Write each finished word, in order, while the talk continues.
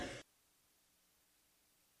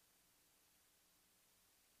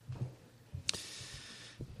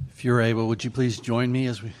If you're able, would you please join me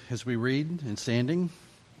as we read in standing?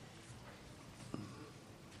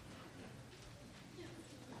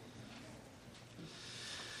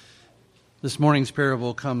 This morning's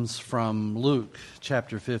parable comes from Luke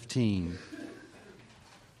chapter 15.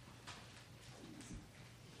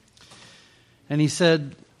 And he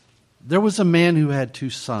said, "There was a man who had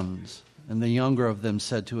 2 sons, and the younger of them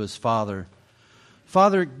said to his father,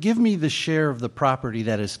 'Father, give me the share of the property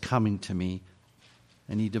that is coming to me.'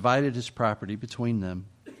 And he divided his property between them.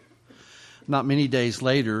 Not many days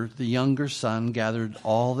later, the younger son gathered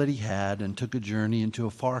all that he had and took a journey into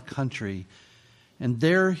a far country, and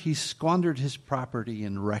there he squandered his property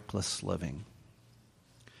in reckless living.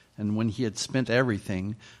 And when he had spent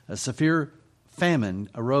everything, a severe famine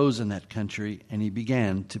arose in that country, and he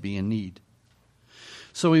began to be in need.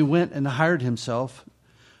 So he went and hired himself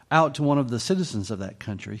out to one of the citizens of that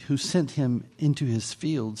country, who sent him into his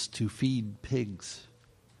fields to feed pigs.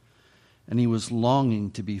 And he was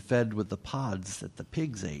longing to be fed with the pods that the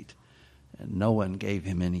pigs ate, and no one gave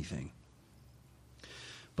him anything.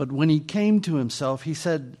 But when he came to himself, he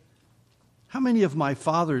said, 'How many of my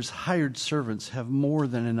father's hired servants have more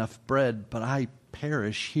than enough bread, but I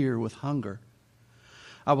perish here with hunger?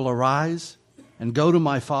 I will arise and go to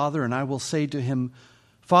my father, and I will say to him,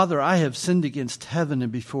 Father, I have sinned against heaven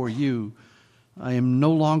and before you. I am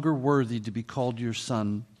no longer worthy to be called your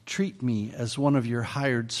son. Treat me as one of your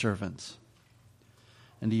hired servants.'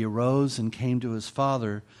 And he arose and came to his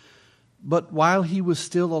father. But while he was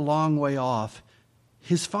still a long way off,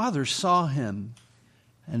 his father saw him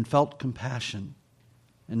and felt compassion,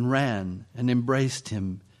 and ran and embraced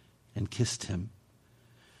him and kissed him.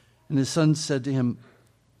 And his son said to him,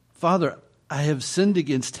 'Father, I have sinned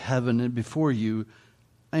against heaven and before you.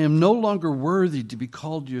 I am no longer worthy to be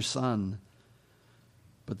called your son.'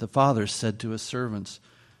 But the father said to his servants,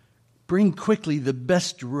 'Bring quickly the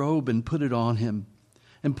best robe and put it on him,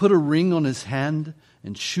 and put a ring on his hand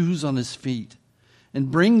and shoes on his feet.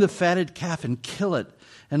 And bring the fatted calf and kill it,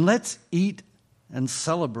 and let's eat and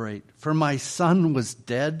celebrate. For my son was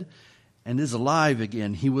dead and is alive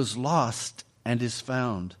again. He was lost and is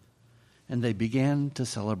found.' And they began to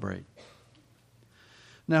celebrate.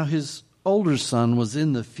 Now his older son was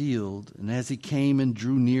in the field, and as he came and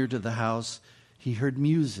drew near to the house, he heard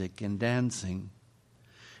music and dancing.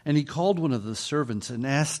 And he called one of the servants and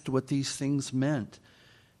asked what these things meant.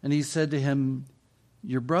 And he said to him,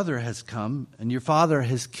 'Your brother has come, and your father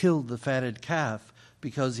has killed the fatted calf,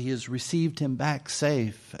 because he has received him back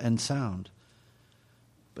safe and sound.'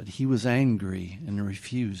 But he was angry and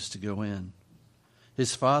refused to go in.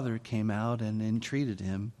 His father came out and entreated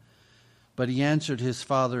him. But he answered his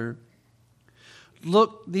father,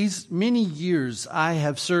 'Look, these many years I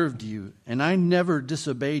have served you, and I never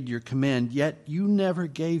disobeyed your command, yet you never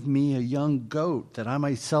gave me a young goat that I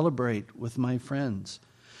might celebrate with my friends.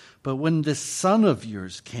 But when this son of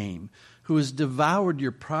yours came, who has devoured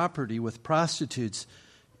your property with prostitutes,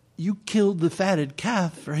 you killed the fatted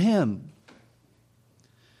calf for him.'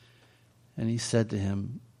 And he said to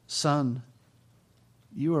him, 'Son,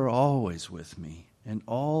 you are always with me, and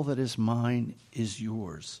all that is mine is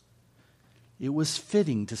yours. It was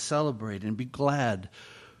fitting to celebrate and be glad,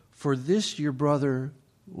 for this your brother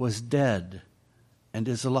was dead and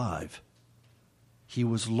is alive. He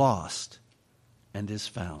was lost and is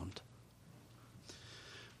found.'"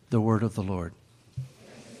 The word of the Lord.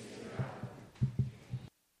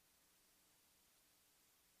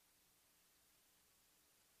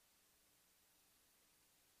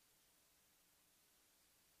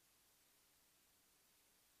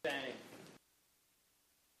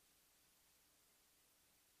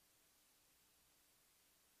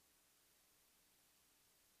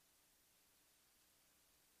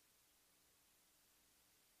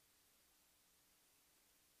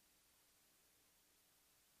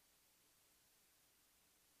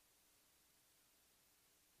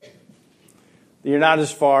 You're not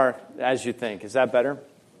as far as you think. Is that better?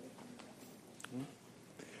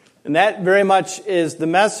 And that very much is the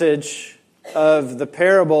message of the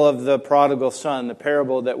parable of the prodigal son, the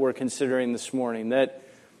parable that we're considering this morning, that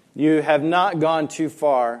you have not gone too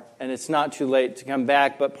far and it's not too late to come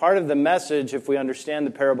back. But part of the message, if we understand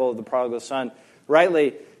the parable of the prodigal son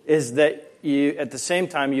rightly, is that you, at the same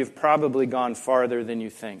time, you've probably gone farther than you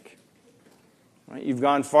think. Right? You've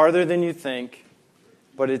gone farther than you think,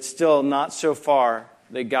 but it's still not so far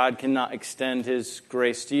that God cannot extend His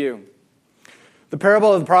grace to you. The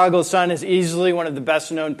parable of the prodigal son is easily one of the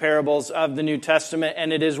best-known parables of the New Testament,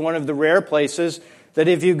 and it is one of the rare places that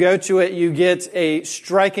if you go to it, you get a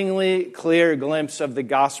strikingly clear glimpse of the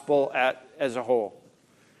gospel as a whole.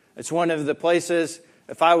 It's one of the places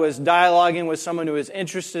if I was dialoguing with someone who was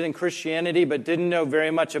interested in Christianity but didn't know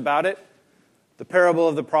very much about it, the parable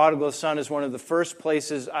of the prodigal son is one of the first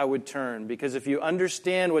places I would turn. Because if you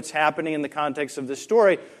understand what's happening in the context of this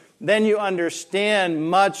story, then you understand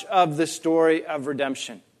much of the story of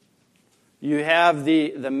redemption. You have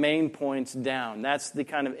the main points down. That's the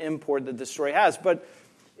kind of import that the story has. But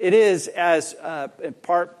it is, as in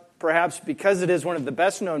part, perhaps because it is one of the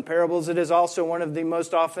best-known parables, it is also one of the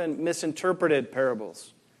most often misinterpreted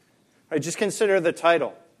parables. Right, just consider the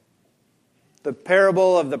title. The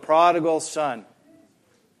parable of the prodigal son.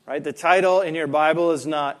 Right? The title in your Bible is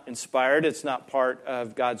not inspired. It's not part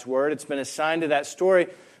of God's Word. It's been assigned to that story.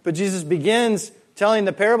 But Jesus begins telling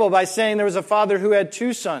the parable by saying there was a father who had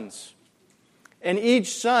 2 sons. And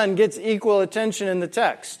each son gets equal attention in the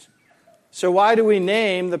text. So why do we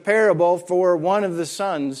name the parable for one of the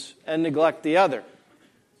sons and neglect the other?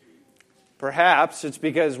 Perhaps it's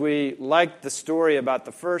because we like the story about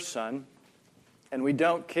the first son, and we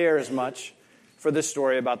don't care as much for the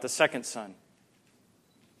story about the second son.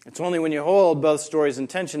 It's only when you hold both stories in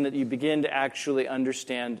tension that you begin to actually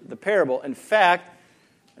understand the parable. In fact,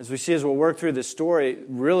 as we see as we'll work through this story,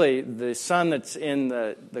 really the son that's in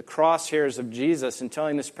the crosshairs of Jesus in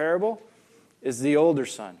telling this parable is the older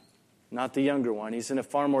son, not the younger one. He's in a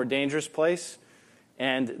far more dangerous place,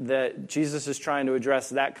 and that Jesus is trying to address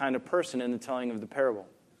that kind of person in the telling of the parable.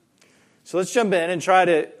 So let's jump in and try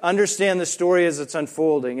to understand the story as it's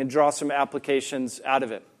unfolding and draw some applications out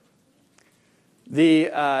of it.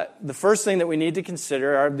 The first thing that we need to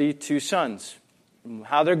consider are the 2 sons,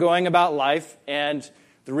 how they're going about life, and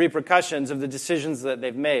the repercussions of the decisions that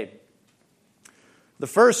they've made. The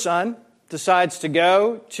first son decides to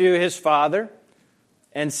go to his father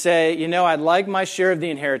and say, I'd like my share of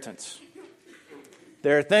the inheritance.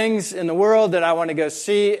 There are things in the world that I want to go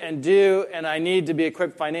see and do, and I need to be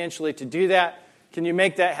equipped financially to do that. Can you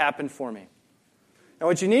make that happen for me? Now,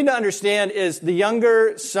 what you need to understand is the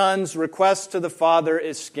younger son's request to the father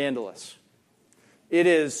is scandalous. It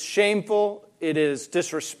is shameful. It is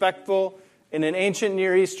disrespectful. In an ancient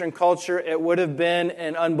Near Eastern culture, it would have been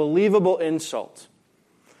an unbelievable insult.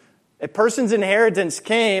 A person's inheritance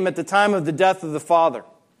came at the time of the death of the father.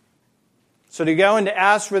 So to go and to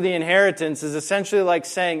ask for the inheritance is essentially like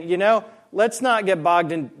saying, let's not get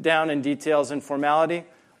bogged down in details and formality.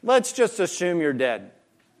 Let's just assume you're dead.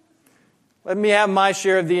 Let me have my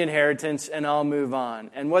share of the inheritance and I'll move on.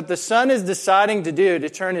 And what the son is deciding to do, to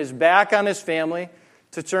turn his back on his family,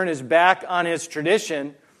 to turn his back on his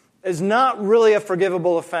tradition, is not really a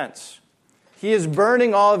forgivable offense. He is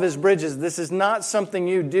burning all of his bridges. This is not something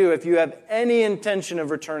you do if you have any intention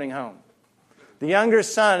of returning home. The younger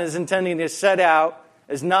son is intending to set out,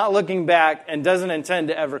 is not looking back, and doesn't intend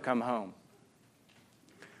to ever come home.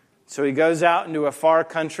 So he goes out into a far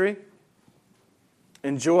country,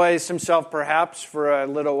 enjoys himself perhaps for a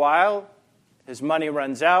little while. His money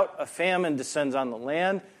runs out. A famine descends on the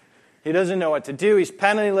land. He doesn't know what to do. He's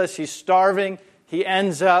penniless. He's starving. He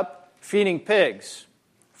ends up feeding pigs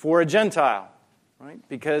for a Gentile, right?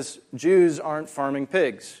 Because Jews aren't farming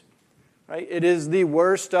pigs, right? It is the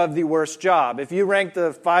worst of the worst job. If you rank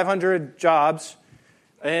the 500 jobs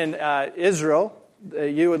in Israel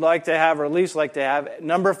you would like to have, or at least like to have,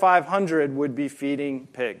 number 500 would be feeding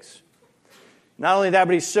pigs. Not only that,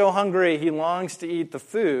 but he's so hungry he longs to eat the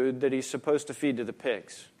food that he's supposed to feed to the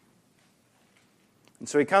pigs. And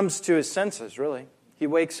so he comes to his senses, really. He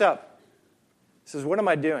wakes up. He says, what am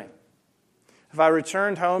I doing? If I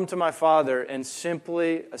returned home to my father and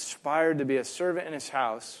simply aspired to be a servant in his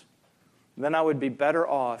house, then I would be better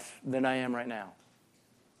off than I am right now.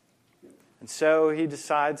 And so he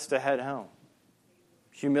decides to head home.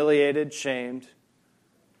 Humiliated, shamed,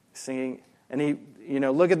 singing. And he,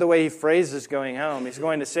 look at the way he phrases going home. He's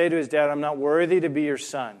going to say to his dad, I'm not worthy to be your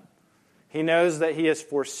son. He knows that he has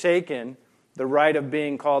forsaken the right of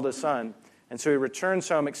being called a son. And so he returns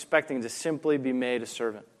home expecting to simply be made a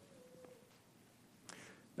servant.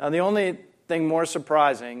 Now, the only thing more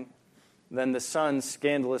surprising than the son's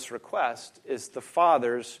scandalous request is the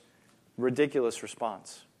father's ridiculous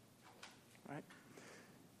response. Right?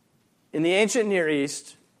 In the ancient Near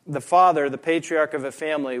East, the father, the patriarch of a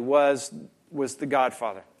family, was the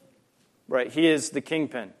godfather. Right? He is the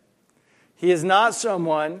kingpin. He is not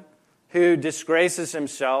someone who disgraces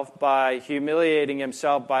himself by humiliating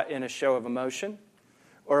himself in a show of emotion,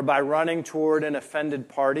 or by running toward an offended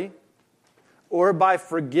party, or by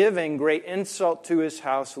forgiving great insult to his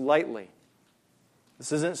house lightly.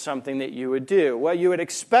 This isn't something that you would do. What you would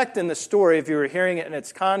expect in the story, if you were hearing it in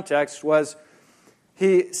its context, was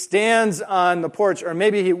he stands on the porch, or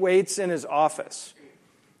maybe he waits in his office.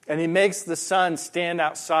 And he makes the son stand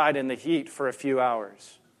outside in the heat for a few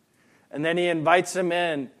hours. And then he invites him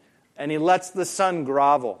in, and he lets the son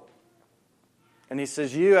grovel. And he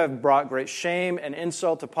says, you have brought great shame and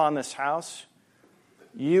insult upon this house.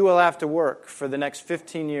 You will have to work for the next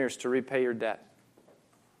 15 years to repay your debt.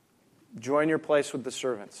 Join your place with the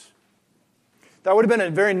servants. That would have been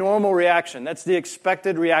a very normal reaction. That's the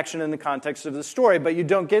expected reaction in the context of the story, but you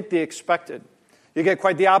don't get the expected. You get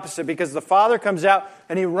quite the opposite, because the father comes out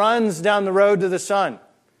and he runs down the road to the son,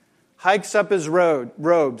 hikes up his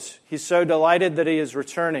robes. He's so delighted that he is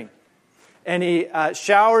returning. And he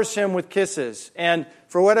showers him with kisses. And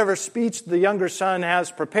for whatever speech the younger son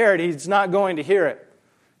has prepared, he's not going to hear it.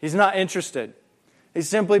 He's not interested. He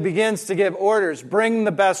simply begins to give orders. Bring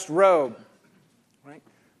the best robe. Right?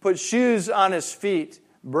 Put shoes on his feet.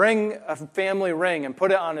 Bring a family ring and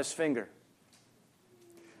put it on his finger.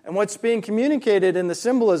 And what's being communicated in the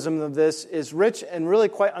symbolism of this is rich and really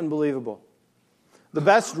quite unbelievable. The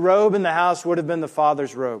best robe in the house would have been the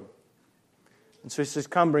father's robe. And so he says,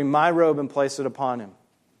 come, bring my robe and place it upon him.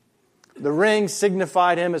 The ring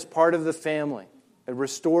signified him as part of the family. It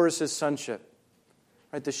restores his sonship.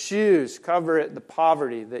 Right? The shoes cover the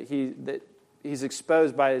poverty that he's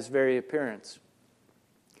exposed by his very appearance.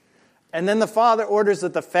 And then the father orders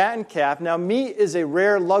that the fattened calf. Now, meat is a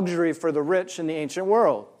rare luxury for the rich in the ancient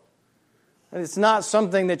world. And it's not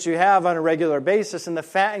something that you have on a regular basis. And the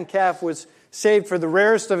fattened calf was saved for the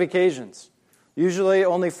rarest of occasions, usually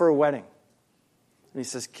only for a wedding. And he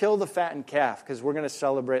says, kill the fattened calf, because we're going to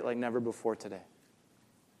celebrate like never before today.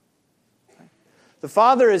 The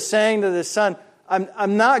father is saying to the son,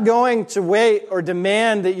 I'm not going to wait or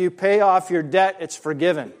demand that you pay off your debt. It's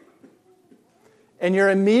forgiven. And you're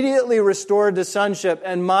immediately restored to sonship,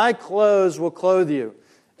 and my clothes will clothe you,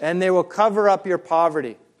 and they will cover up your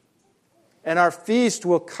poverty. And our feast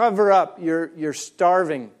will cover up your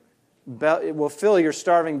starving belly. It will fill your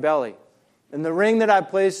starving belly. And the ring that I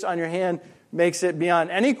placed on your hand makes it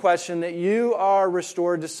beyond any question that you are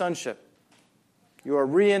restored to sonship. You are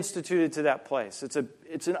reinstituted to that place.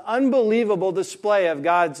 It's an unbelievable display of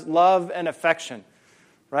God's love and affection,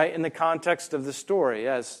 right, in the context of the story,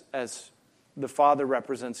 as the Father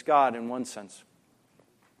represents God in one sense.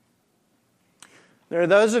 There are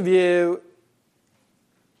those of you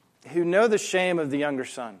who know the shame of the younger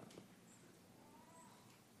son.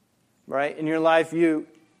 Right? In your life, you've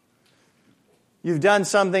done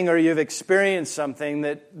something or you've experienced something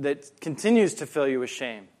that continues to fill you with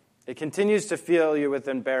shame. It continues to fill you with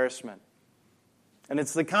embarrassment. And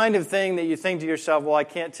it's the kind of thing that you think to yourself, well, I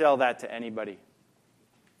can't tell that to anybody.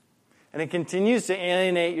 And it continues to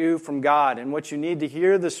alienate you from God. And what you need to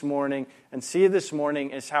hear this morning and see this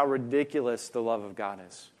morning is how ridiculous the love of God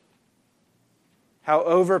is. How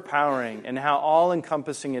overpowering and how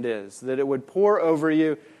all-encompassing it is, that it would pour over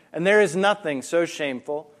you. And there is nothing so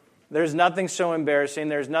shameful, there's nothing so embarrassing,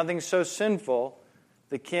 there's nothing so sinful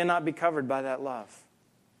that cannot be covered by that love.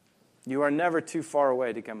 You are never too far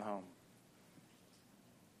away to come home.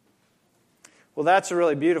 Well, that's a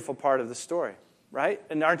really beautiful part of the story, right?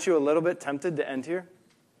 And aren't you a little bit tempted to end here?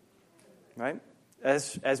 Right?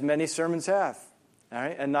 As many sermons have, all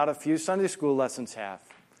right? And not a few Sunday school lessons have.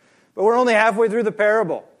 But we're only halfway through the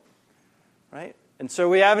parable, right? And so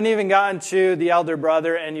we haven't even gotten to the elder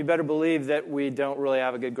brother, and you better believe that we don't really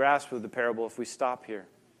have a good grasp of the parable if we stop here.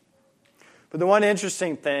 But the one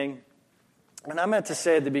interesting thing, and I meant to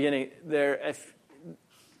say at the beginning there,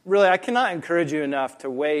 really I cannot encourage you enough to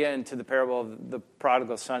weigh into the parable of the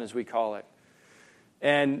prodigal son, as we call it.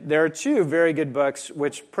 And there are two very good books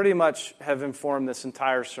which pretty much have informed this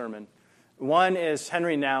entire sermon. One is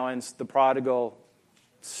Henry Nouwen's The Prodigal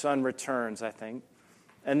Son Returns, I think.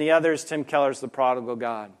 And the other is Tim Keller's The Prodigal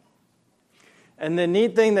God. And the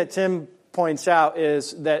neat thing that Tim points out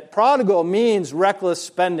is that prodigal means reckless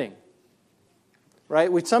spending.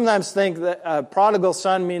 Right? We sometimes think that a prodigal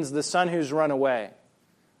son means the son who's run away.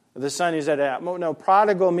 The son who's at it out. No,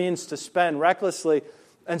 prodigal means to spend recklessly.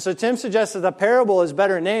 And so Tim suggests that the parable is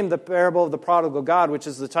better named the parable of the prodigal God, which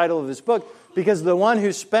is the title of his book, because the one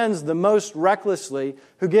who spends the most recklessly,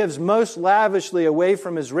 who gives most lavishly away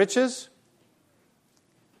from his riches,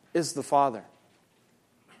 is the father.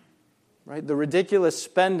 Right? The ridiculous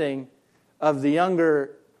spending of the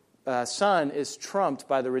younger son is trumped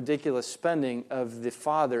by the ridiculous spending of the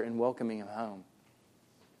father in welcoming him home.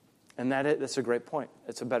 And that's a great point.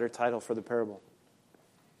 It's a better title for the parable.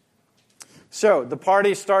 So, the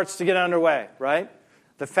party starts to get underway, right?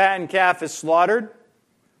 The fattened calf is slaughtered.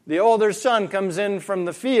 The older son comes in from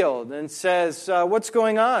the field and says, what's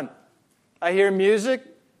going on? I hear music.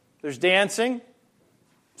 There's dancing.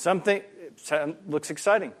 Something looks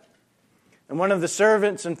exciting. And one of the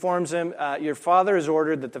servants informs him, your father has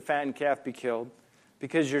ordered that the fattened calf be killed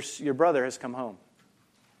because your brother has come home.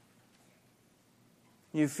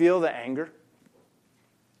 You feel the anger,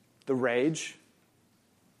 the rage.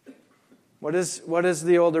 What does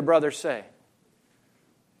the older brother say?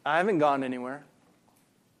 I haven't gone anywhere.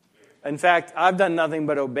 In fact, I've done nothing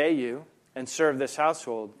but obey you and serve this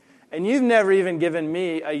household. And you've never even given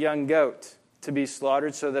me a young goat to be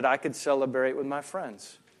slaughtered so that I could celebrate with my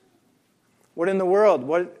friends. What in the world?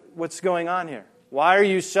 What's going on here? Why are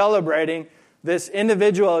you celebrating this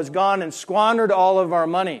individual who has gone and squandered all of our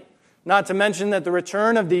money? Not to mention that the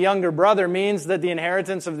return of the younger brother means that the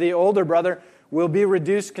inheritance of the older brother will be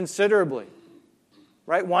reduced considerably.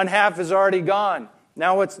 Right? One half is already gone.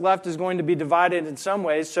 Now what's left is going to be divided in some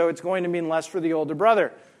ways, so it's going to mean less for the older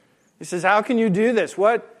brother. He says, how can you do this?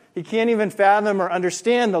 He can't even fathom or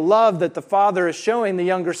understand the love that the father is showing the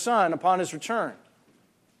younger son upon his return.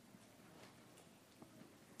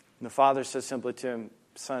 And the father says simply to him,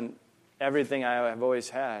 son, everything I have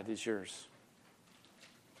always had is yours.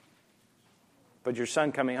 But your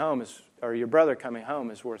son coming home or your brother coming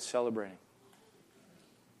home is worth celebrating.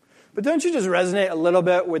 But don't you just resonate a little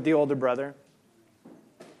bit with the older brother?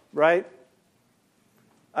 Right?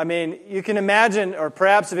 I mean, you can imagine or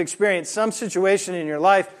perhaps have experienced some situation in your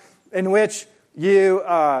life in which you've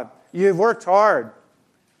worked hard,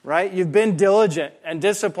 right? You've been diligent and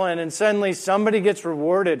disciplined, and suddenly somebody gets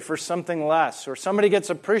rewarded for something less, or somebody gets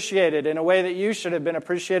appreciated in a way that you should have been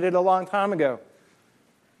appreciated a long time ago.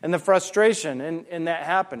 And the frustration in that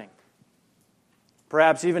happening.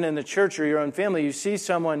 Perhaps even in the church or your own family, you see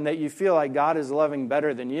someone that you feel like God is loving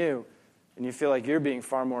better than you, and you feel like you're being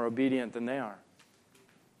far more obedient than they are.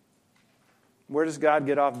 Where does God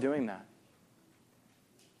get off doing that?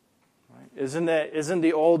 Right? Isn't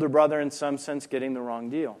the older brother in some sense getting the wrong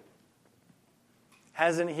deal?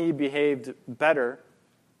 Hasn't he behaved better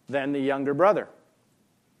than the younger brother?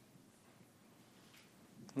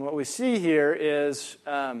 And what we see here is,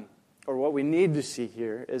 or what we need to see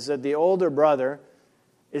here, is that the older brother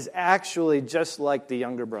is actually just like the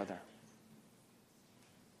younger brother.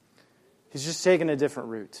 He's just taken a different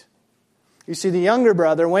route. You see, the younger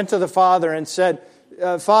brother went to the father and said,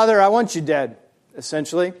 Father, I want you dead,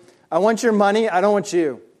 essentially. I want your money. I don't want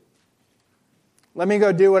you. Let me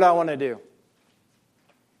go do what I want to do.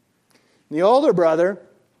 The older brother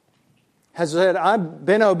has said, I've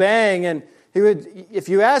been obeying, and he would, if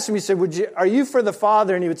you asked him, he said, are you for the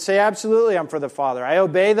Father? And he would say, absolutely, I'm for the Father. I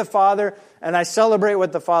obey the Father, and I celebrate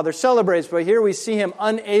what the Father celebrates. But here we see him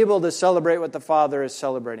unable to celebrate what the Father is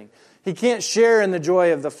celebrating. He can't share in the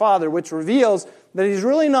joy of the Father, which reveals that he's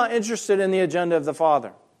really not interested in the agenda of the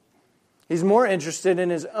Father. He's more interested in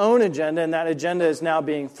his own agenda, and that agenda is now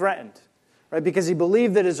being threatened, right? Because he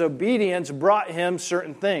believed that his obedience brought him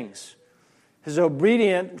certain things. His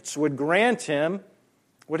obedience would grant him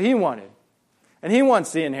what he wanted. And he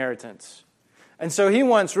wants the inheritance. And so he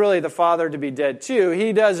wants really the Father to be dead too.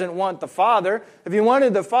 He doesn't want the Father. If he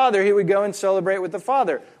wanted the Father, he would go and celebrate with the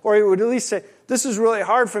Father. Or he would at least say, this is really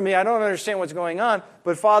hard for me. I don't understand what's going on.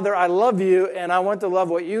 But Father, I love you and I want to love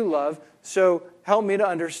what you love. So help me to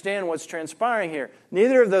understand what's transpiring here.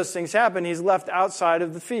 Neither of those things happen. He's left outside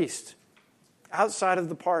of the feast. Outside of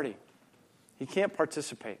the party. He can't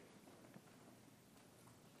participate.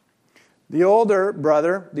 The older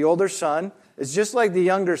brother, the older son, is just like the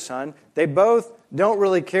younger son. They both don't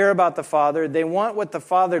really care about the Father. They want what the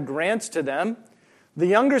Father grants to them. The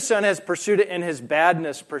younger son has pursued it in his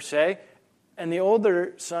badness, per se, and the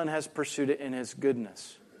older son has pursued it in his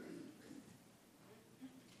goodness.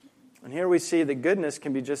 And here we see that goodness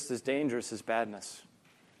can be just as dangerous as badness.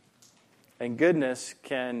 And goodness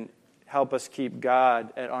can help us keep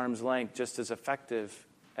God at arm's length just as effective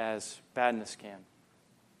as badness can.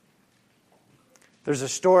 There's a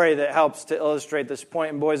story that helps to illustrate this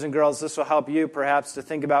point, and boys and girls, this will help you perhaps to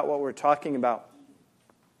think about what we're talking about.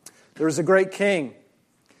 There was a great king,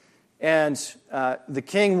 and the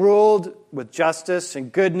king ruled with justice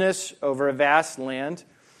and goodness over a vast land,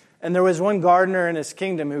 and there was one gardener in his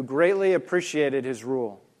kingdom who greatly appreciated his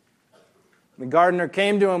rule. The gardener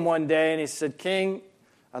came to him one day and he said, King,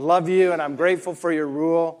 I love you and I'm grateful for your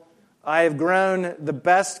rule. I have grown the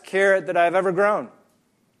best carrot that I've ever grown.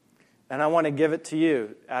 And I want to give it to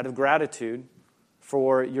you out of gratitude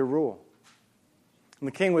for your rule. And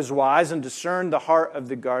the king was wise and discerned the heart of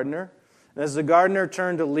the gardener. And as the gardener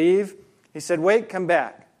turned to leave, he said, wait, come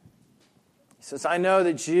back. He says, I know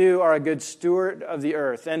that you are a good steward of the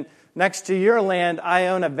earth. And next to your land, I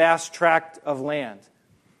own a vast tract of land.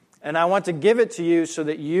 And I want to give it to you so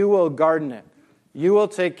that you will garden it. You will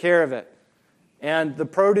take care of it. And the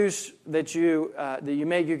produce that you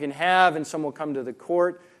make, you can have, and some will come to the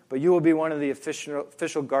court, but you will be one of the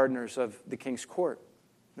official gardeners of the king's court.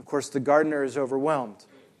 And of course, the gardener is overwhelmed.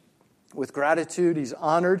 With gratitude, he's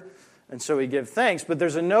honored, and so he gives thanks. But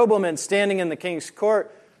there's a nobleman standing in the king's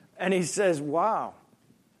court, and he says, wow,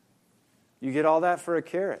 you get all that for a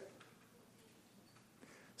carrot.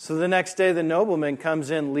 So the next day, the nobleman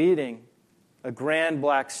comes in leading a grand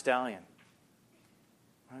black stallion,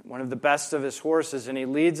 right? One of the best of his horses, and he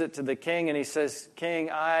leads it to the king, and he says, King,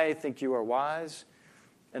 I think you are wise,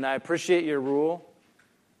 and I appreciate your rule.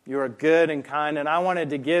 You are good and kind, and I wanted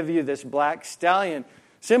to give you this black stallion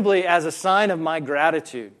simply as a sign of my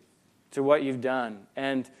gratitude to what you've done.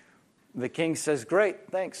 And the king says,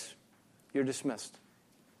 great, thanks. You're dismissed.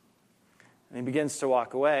 And he begins to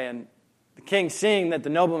walk away. And the king, seeing that the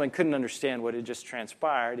nobleman couldn't understand what had just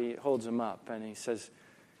transpired, he holds him up and he says,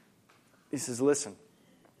 listen,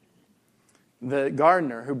 the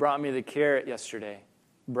gardener who brought me the carrot yesterday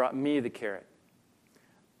brought me the carrot.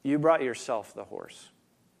 You brought yourself the horse.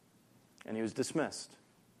 And he was dismissed.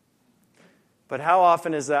 But how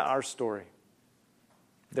often is that our story?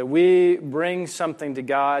 That we bring something to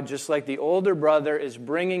God just like the older brother is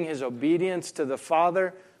bringing his obedience to the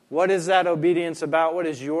Father. What is that obedience about? What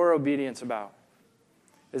is your obedience about?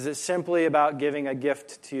 Is it simply about giving a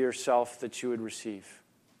gift to yourself that you would receive?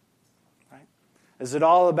 Right? Is it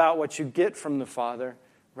all about what you get from the Father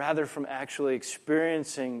rather from actually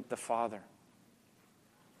experiencing the Father?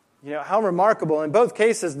 You know, how remarkable. In both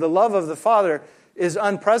cases, the love of the Father is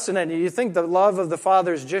unprecedented. You think the love of the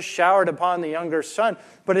Father is just showered upon the younger son,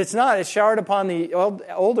 but it's not. It's showered upon the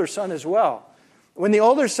older son as well. When the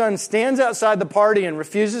older son stands outside the party and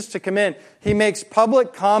refuses to come in, he makes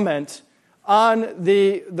public comment on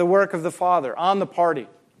the work of the Father, on the party.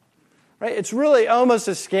 Right? It's really almost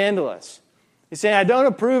as scandalous. He's saying, I don't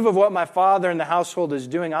approve of what my father and the household is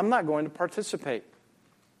doing. I'm not going to participate.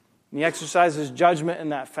 And he exercises judgment in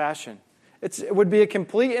that fashion. It would be a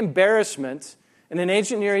complete embarrassment in an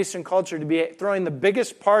ancient Near Eastern culture to be throwing the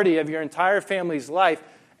biggest party of your entire family's life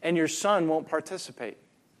and your son won't participate.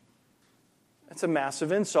 That's a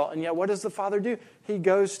massive insult. And yet what does the father do? He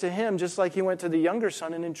goes to him just like he went to the younger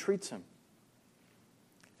son and entreats him.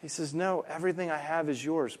 He says, no, everything I have is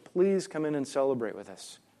yours. Please come in and celebrate with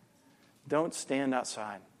us. Don't stand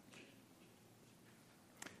outside.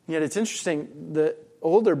 And yet it's interesting, the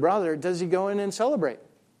older brother, does he go in and celebrate?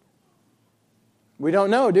 We don't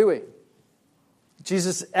know, do we?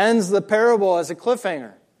 Jesus ends the parable as a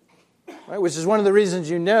cliffhanger, right? Which is one of the reasons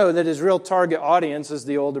you know that his real target audience is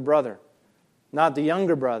the older brother, not the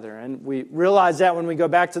younger brother. And we realize that when we go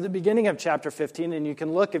back to the beginning of chapter 15, and you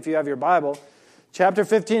can look if you have your Bible. Chapter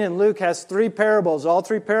 15 in Luke has 3 parables. All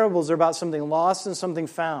 3 parables are about something lost and something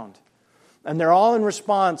found. And they're all in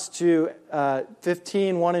response to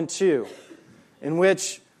 15, 1 and 2, in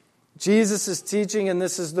which Jesus is teaching, and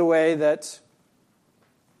this is the way that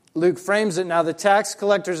Luke frames it. Now the tax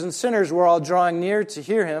collectors and sinners were all drawing near to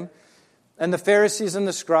hear him, and the Pharisees and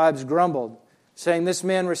the scribes grumbled, saying, this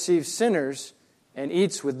man receives sinners and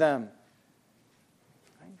eats with them.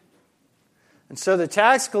 And so the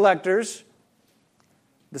tax collectors,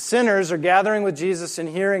 the sinners, are gathering with Jesus and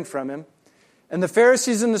hearing from him, and the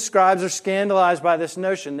Pharisees and the scribes are scandalized by this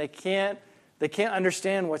notion. They can't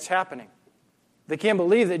understand what's happening. They can't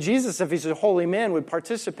believe that Jesus, if he's a holy man, would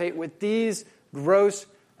participate with these gross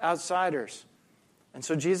outsiders. And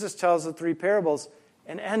so Jesus tells the 3 parables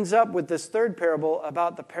and ends up with this 3rd parable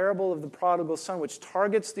about the parable of the prodigal son, which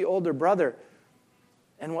targets the older brother.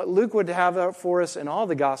 And what Luke would have for us and all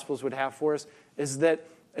the Gospels would have for us is that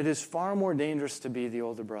it is far more dangerous to be the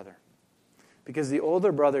older brother, because the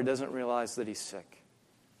older brother doesn't realize that he's sick.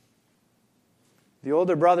 The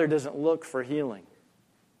older brother doesn't look for healing.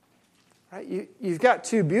 Right? You've got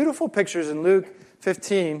 2 beautiful pictures in Luke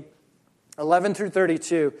 15, 11 through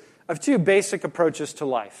 32, of 2 basic approaches to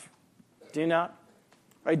life. Do you not?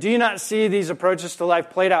 Right? Do you not see these approaches to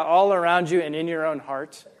life played out all around you and in your own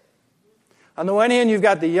heart? On the one hand, you've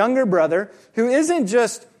got the younger brother who isn't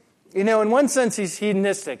just, in one sense, he's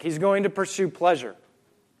hedonistic. He's going to pursue pleasure.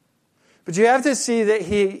 But you have to see that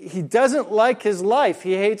he doesn't like his life.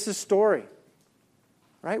 He hates his story.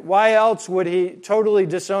 Right? Why else would he totally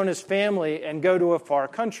disown his family and go to a far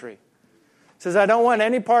country? He says, I don't want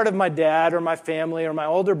any part of my dad or my family or my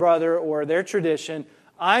older brother or their tradition.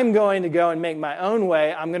 I'm going to go and make my own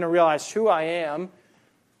way. I'm going to realize who I am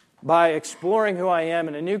by exploring who I am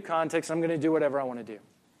in a new context. I'm going to do whatever I want to do.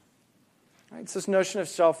 Right? It's this notion of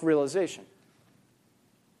self-realization.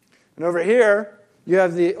 And over here, you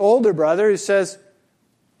have the older brother who says,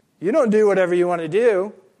 you don't do whatever you want to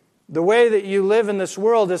do. The way that you live in this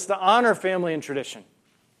world is to honor family and tradition.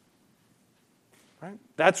 Right?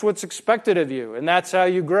 That's what's expected of you, and that's how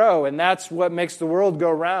you grow, and that's what makes the world go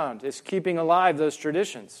round, is keeping alive those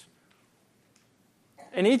traditions.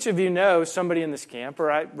 And each of you know somebody in this camp,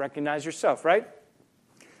 or I recognize yourself, right?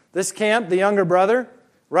 This camp, the younger brother,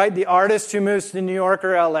 right? The artist who moves to New York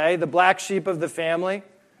or LA, the black sheep of the family,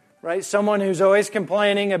 right? Someone who's always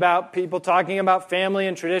complaining about people talking about family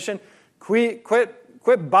and tradition.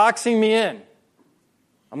 Quit boxing me in.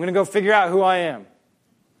 I'm going to go figure out who I am.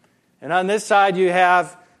 And on this side, you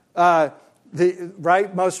have most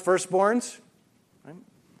firstborns.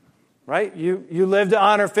 Right? You live to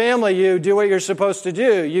honor family. You do what you're supposed to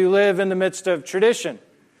do. You live in the midst of tradition.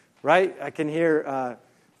 Right? I can hear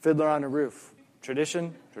Fiddler on the Roof.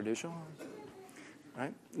 Tradition.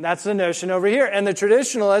 Right? And that's the notion over here. And the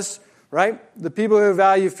traditionalists, right? The people who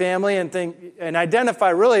value family and identify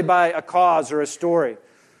really by a cause or a story.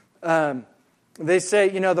 They say,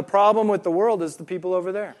 the problem with the world is the people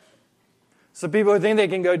over there. It's the people who think they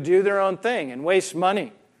can go do their own thing and waste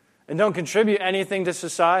money and don't contribute anything to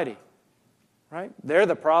society. Right? They're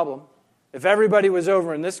the problem. If everybody was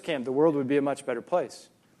over in this camp, the world would be a much better place.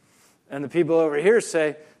 And the people over here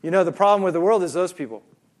say, the problem with the world is those people.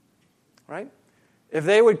 Right? If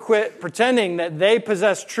they would quit pretending that they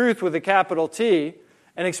possess truth with a capital T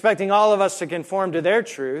and expecting all of us to conform to their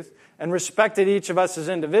truth and respected each of us as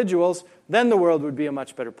individuals, then the world would be a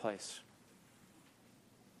much better place.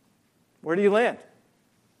 Where do you land?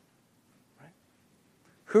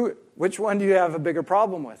 Right? Which one do you have a bigger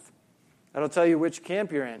problem with? That'll tell you which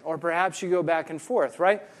camp you're in. Or perhaps you go back and forth,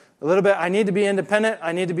 right? A little bit, I need to be independent.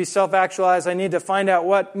 I need to be self-actualized. I need to find out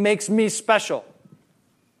what makes me special.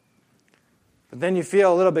 But then you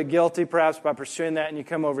feel a little bit guilty perhaps by pursuing that, and you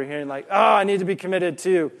come over here and I need to be committed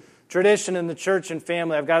to tradition in the church and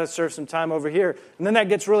family. I've got to serve some time over here. And then that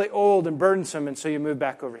gets really old and burdensome, and so you move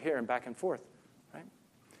back over here and back and forth. Right?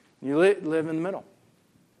 You live in the middle.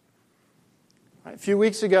 Right? A few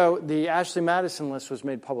weeks ago, the Ashley Madison list was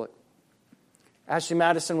made public. Ashley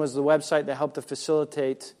Madison was the website that helped to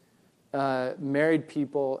facilitate married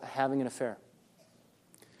people having an affair.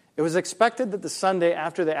 It was expected that the Sunday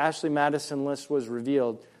after the Ashley Madison list was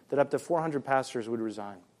revealed, that up to 400 pastors would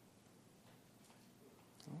resign.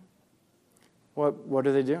 What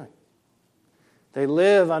are they doing? They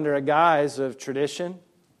live under a guise of tradition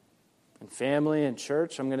and family and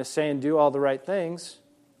church. I'm going to say and do all the right things,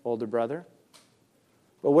 older brother.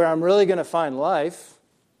 But where I'm really going to find life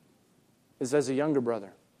is as a younger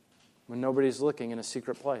brother, when nobody's looking in a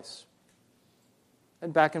secret place.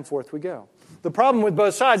 And back and forth we go. The problem with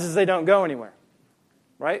both sides is they don't go anywhere.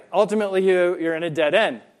 Right? Ultimately, you're in a dead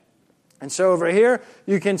end. And so over here,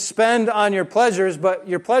 you can spend on your pleasures, but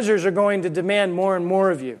your pleasures are going to demand more and more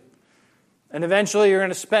of you. And eventually, you're going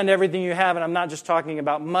to spend everything you have, and I'm not just talking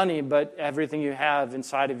about money, but everything you have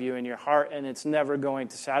inside of you in your heart, and it's never going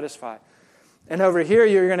to satisfy. And over here,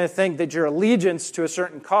 you're going to think that your allegiance to a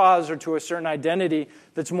certain cause or to a certain identity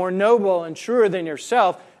that's more noble and truer than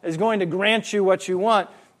yourself is going to grant you what you want,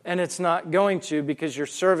 and it's not going to because you're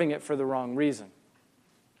serving it for the wrong reason.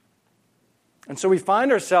 And so we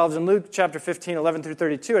find ourselves in Luke chapter 15, 11 through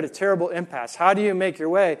 32 at a terrible impasse. How do you make your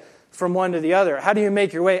way from one to the other? How do you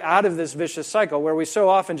make your way out of this vicious cycle where we so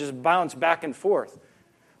often just bounce back and forth?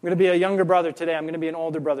 I'm going to be a younger brother today. I'm going to be an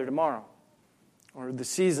older brother tomorrow. Or the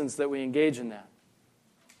seasons that we engage in that.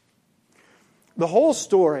 The whole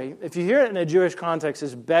story, if you hear it in a Jewish context,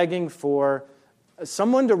 is begging for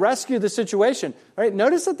someone to rescue the situation. Right?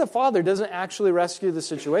 Notice that the father doesn't actually rescue the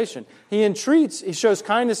situation. He entreats, he shows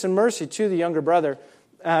kindness and mercy to the younger brother,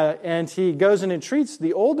 and he goes and entreats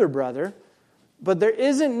the older brother, but there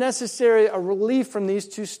isn't necessarily a relief from these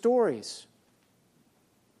two stories.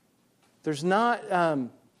 There's not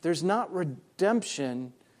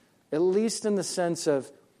redemption, at least in the sense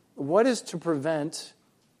of what is to prevent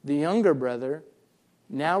the younger brother,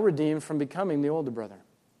 now redeemed, from becoming the older brother.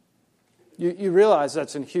 You realize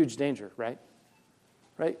that's in huge danger, right?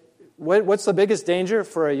 Right? What's the biggest danger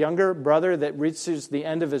for a younger brother that reaches the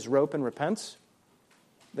end of his rope and repents?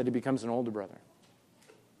 That he becomes an older brother.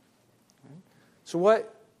 Right? So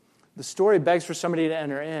what the story begs for somebody to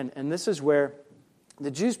enter in, and this is where the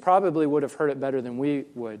Jews probably would have heard it better than we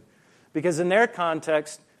would. Because in their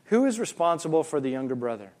context, who is responsible for the younger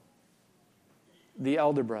brother? The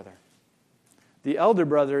elder brother. The elder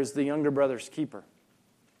brother is the younger brother's keeper.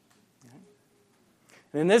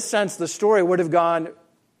 And in this sense, the story would have gone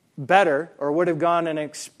better, or would have gone in an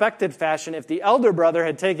expected fashion, if the elder brother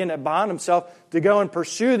had taken it upon himself to go and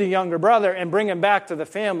pursue the younger brother and bring him back to the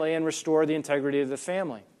family and restore the integrity of the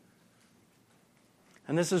family.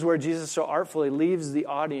 And this is where Jesus so artfully leaves the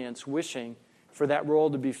audience wishing for that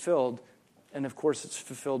role to be filled. And of course, it's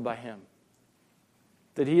fulfilled by him.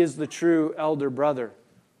 That he is the true elder brother.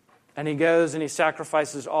 And he goes and he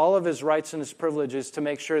sacrifices all of his rights and his privileges to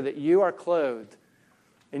make sure that you are clothed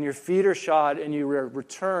and your feet are shod and you are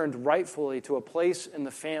returned rightfully to a place in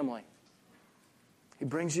the family. He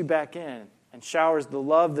brings you back in and showers the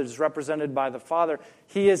love that is represented by the Father.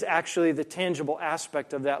 He is actually the tangible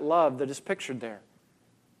aspect of that love that is pictured there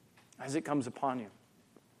as it comes upon you.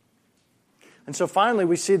 And so finally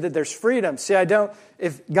we see that there's freedom. See,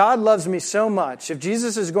 if God loves me so much, if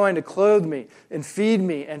Jesus is going to clothe me and feed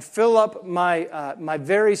me and fill up my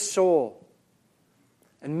very soul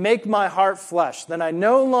and make my heart flesh, then I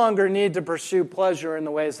no longer need to pursue pleasure in the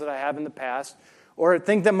ways that I have in the past or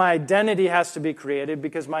think that my identity has to be created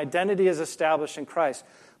because my identity is established in Christ.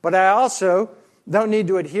 But I also don't need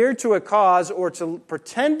to adhere to a cause or to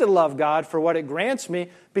pretend to love God for what it grants me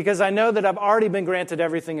because I know that I've already been granted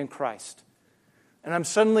everything in Christ. And I'm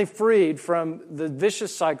suddenly freed from the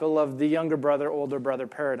vicious cycle of the younger brother, older brother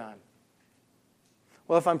paradigm.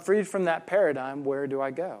 Well, if I'm freed from that paradigm, where do I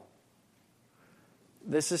go?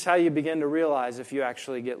 This is how you begin to realize if you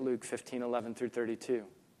actually get Luke 15:11 through 32.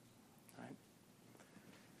 Right?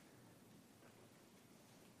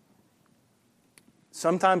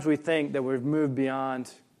 Sometimes we think that we've moved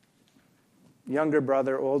beyond younger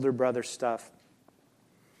brother, older brother stuff.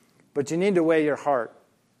 But you need to weigh your heart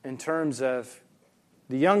in terms of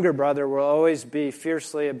the younger brother will always be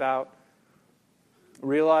fiercely about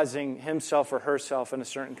realizing himself or herself in a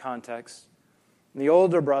certain context. And the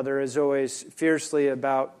older brother is always fiercely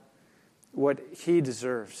about what he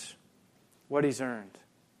deserves, what he's earned.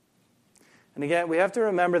 And again, we have to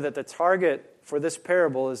remember that the target for this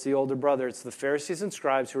parable is the older brother. It's the Pharisees and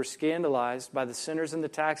scribes who are scandalized by the sinners and the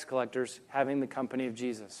tax collectors having the company of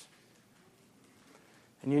Jesus.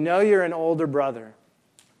 And you know you're an older brother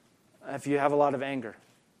if you have a lot of anger.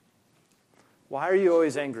 Why are you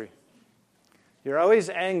always angry? You're always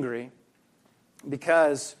angry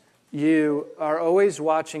because you are always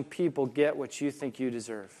watching people get what you think you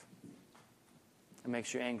deserve. It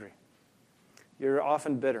makes you angry. You're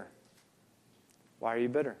often bitter. Why are you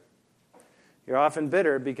bitter? You're often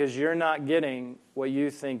bitter because you're not getting what you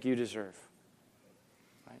think you deserve.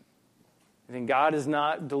 Right? You think God is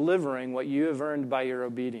not delivering what you have earned by your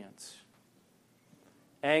obedience.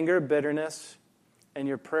 Anger, bitterness, and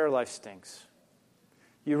your prayer life stinks.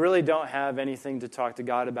 You really don't have anything to talk to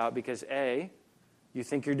God about because A, you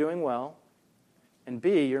think you're doing well, and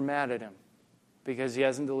B, you're mad at him because he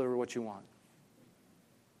hasn't delivered what you want.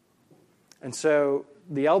 And so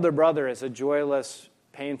the elder brother is a joyless,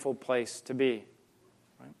 painful place to be.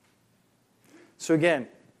 Right? So again,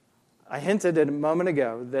 I hinted a moment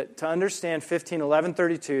ago that to understand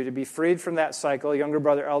 15:11-32, to be freed from that cycle, younger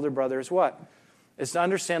brother, elder brother, is what? It's to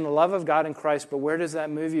understand the love of God in Christ, but where does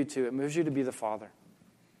that move you to? It moves you to be the Father.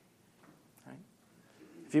 Right?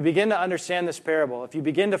 If you begin to understand this parable, if you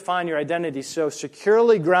begin to find your identity so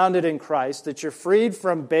securely grounded in Christ that you're freed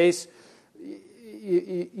from base,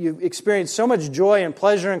 you experience so much joy and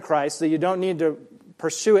pleasure in Christ that you don't need to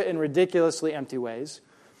pursue it in ridiculously empty ways,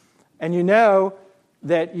 and you know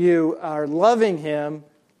that you are loving him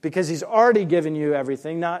because he's already given you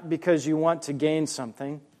everything, not because you want to gain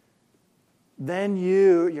something, then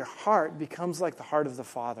your heart becomes like the heart of the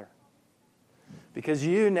Father. Because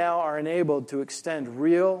you now are enabled to extend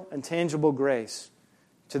real and tangible grace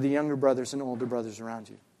to the younger brothers and older brothers around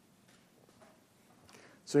you.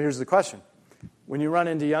 So here's the question. When you run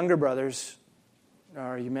into younger brothers,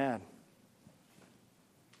 are you mad?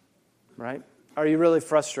 Right? Are you really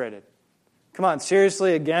frustrated? Come on,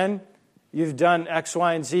 seriously, again? You've done X,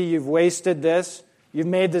 Y, and Z. You've wasted this. You've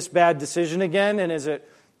made this bad decision again. And is it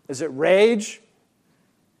rage?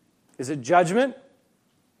 Is it judgment?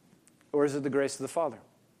 Or is it the grace of the Father?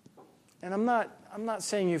 And I'm not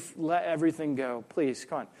saying you let everything go. Please,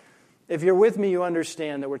 come on. If you're with me, you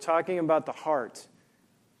understand that we're talking about the heart,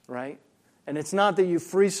 right? And it's not that you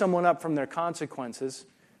free someone up from their consequences,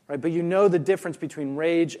 right? But you know the difference between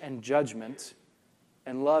rage and judgment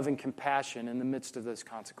and love and compassion in the midst of those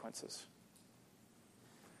consequences.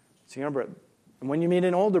 So remember, and when you meet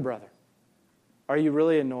an older brother, are you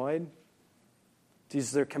really annoyed?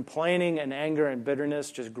 Does their complaining and anger and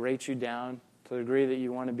bitterness just grate you down to the degree that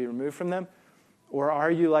you want to be removed from them? Or are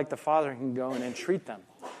you like the Father who can go in and treat them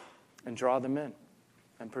and draw them in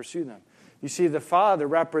and pursue them? You see, the Father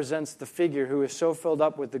represents the figure who is so filled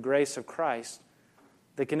up with the grace of Christ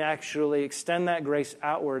that can actually extend that grace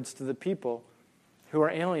outwards to the people who are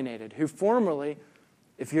alienated, who formerly,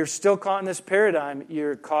 if you're still caught in this paradigm,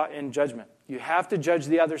 you're caught in judgment. You have to judge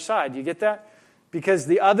the other side. You get that? because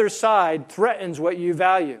the other side threatens what you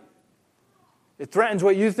value. It threatens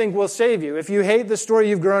what you think will save you. If you hate the story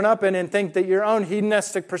you've grown up in and think that your own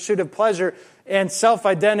hedonistic pursuit of pleasure and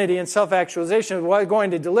self-identity and self-actualization is what's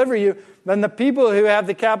going to deliver you, then the people who have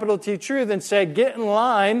the capital T truth and say, get in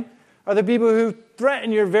line, are the people who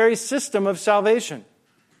threaten your very system of salvation.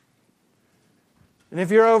 And if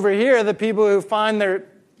you're over here, the people who find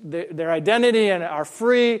their identity and are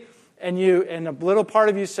free, and a little part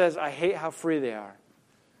of you says, I hate how free they are.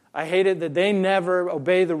 I hate it that they never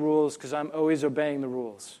obey the rules because I'm always obeying the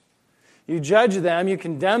rules. You judge them, you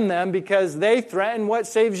condemn them because they threaten what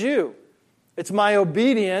saves you. It's my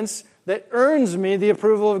obedience that earns me the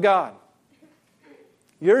approval of God.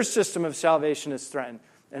 Your system of salvation is threatened.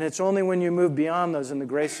 And it's only when you move beyond those in the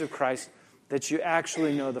grace of Christ that you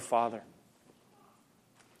actually know the Father.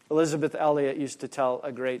 Elizabeth Elliot used to tell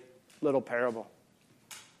a great little parable.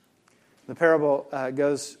 The parable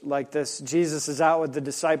goes like this. Jesus is out with the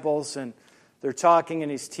disciples, and they're talking, and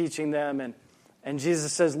he's teaching them. And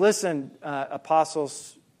Jesus says, listen,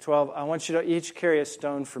 apostles 12, I want you to each carry a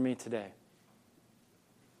stone for me today.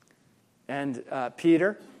 And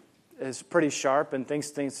Peter is pretty sharp and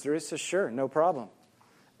thinks things through. He says, sure, no problem.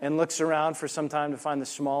 And looks around for some time to find the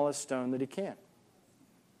smallest stone that he can.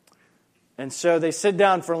 And so they sit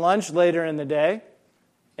down for lunch later in the day.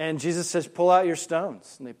 And Jesus says, pull out your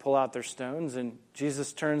stones. And they pull out their stones, and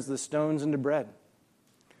Jesus turns the stones into bread.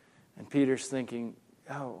 And Peter's thinking,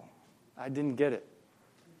 oh, I didn't get it.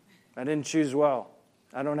 I didn't choose well.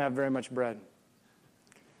 I don't have very much bread.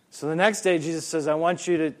 So the next day, Jesus says, I want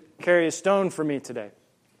you to carry a stone for me today.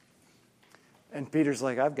 And Peter's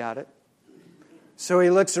like, I've got it. So he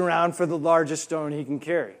looks around for the largest stone he can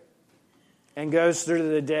carry and goes through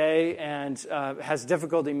the day and has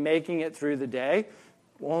difficulty making it through the day.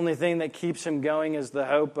 The only thing that keeps him going is the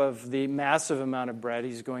hope of the massive amount of bread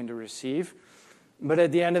he's going to receive. But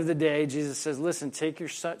at the end of the day, Jesus says, listen, take your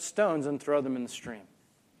stones and throw them in the stream.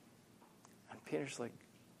 And Peter's like,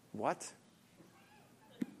 what?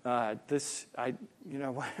 What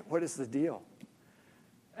is the deal?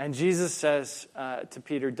 And Jesus says to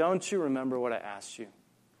Peter, don't you remember what I asked you?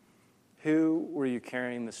 Who were you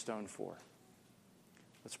carrying the stone for?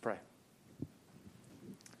 Let's pray.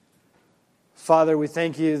 Father, we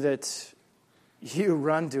thank you that you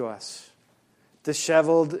run to us,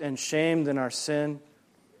 disheveled and shamed in our sin.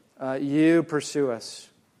 You pursue us.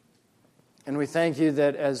 And we thank you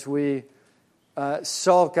that as we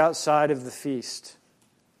sulk outside of the feast,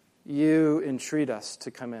 you entreat us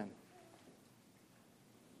to come in.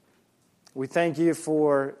 We thank you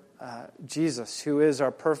for Jesus, who is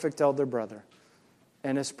our perfect elder brother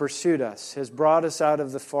and has pursued us, has brought us out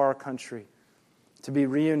of the far country to be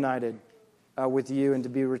reunited with you and to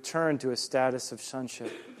be returned to a status of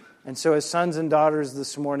sonship. And so as sons and daughters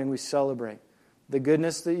this morning, we celebrate the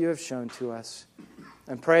goodness that you have shown to us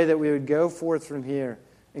and pray that we would go forth from here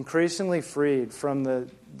increasingly freed from the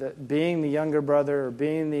being the younger brother or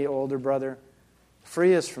being the older brother.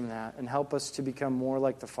 Free us from that and help us to become more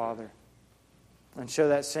like the Father and show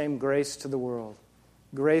that same grace to the world,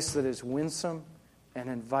 grace that is winsome and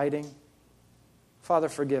inviting. Father,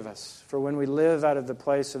 forgive us, for when we live out of the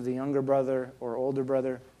place of the younger brother or older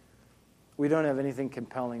brother, we don't have anything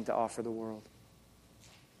compelling to offer the world.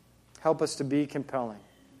 Help us to be compelling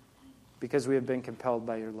because we have been compelled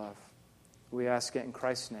by your love. We ask it in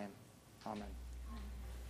Christ's name. Amen.